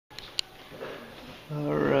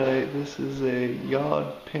Alright, this is a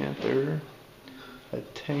Jagdpanzer, a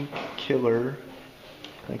tank killer.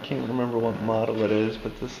 I can't remember what model it is,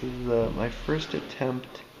 but this is my first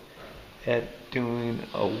attempt at doing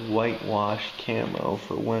a whitewash camo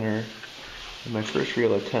for winter. And my first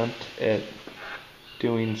real attempt at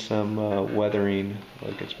doing some weathering,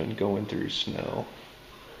 like it's been going through snow.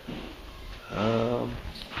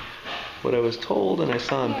 What I was told and I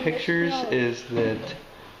saw in pictures is that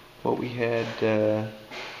what we had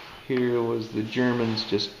here was the Germans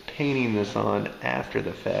just painting this on after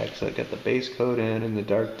the fact. So I got the base coat in and the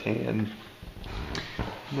dark tan.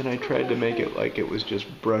 And then I tried to make it like it was just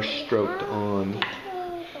brush stroked on,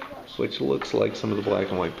 which looks like some of the black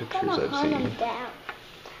and white pictures I've seen.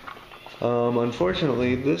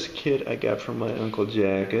 Unfortunately, this kit I got from my Uncle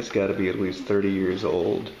Jack, it's got to be at least 30 years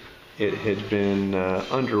old. It had been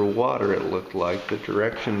underwater, it looked like. The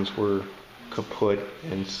directions were kaput,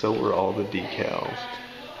 and so were all the decals.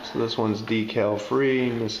 So this one's decal free,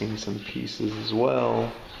 missing some pieces as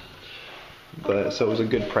well. So it was a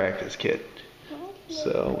good practice kit.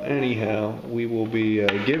 So anyhow, we will be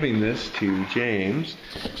giving this to James,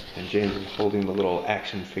 and James is holding the little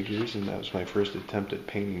action figures, and that was my first attempt at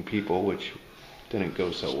painting people, which didn't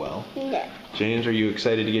go so well. No. James, are you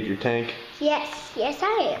excited to get your tank? Yes,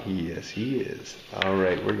 I am. Yes, he is.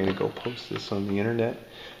 Alright, we're going to go post this on the internet.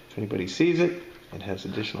 If anybody sees it and has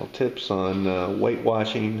additional tips on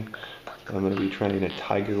whitewashing, I'm going to be trying a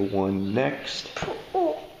Tiger one next,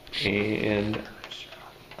 and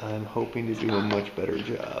I'm hoping to do a much better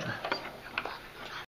job.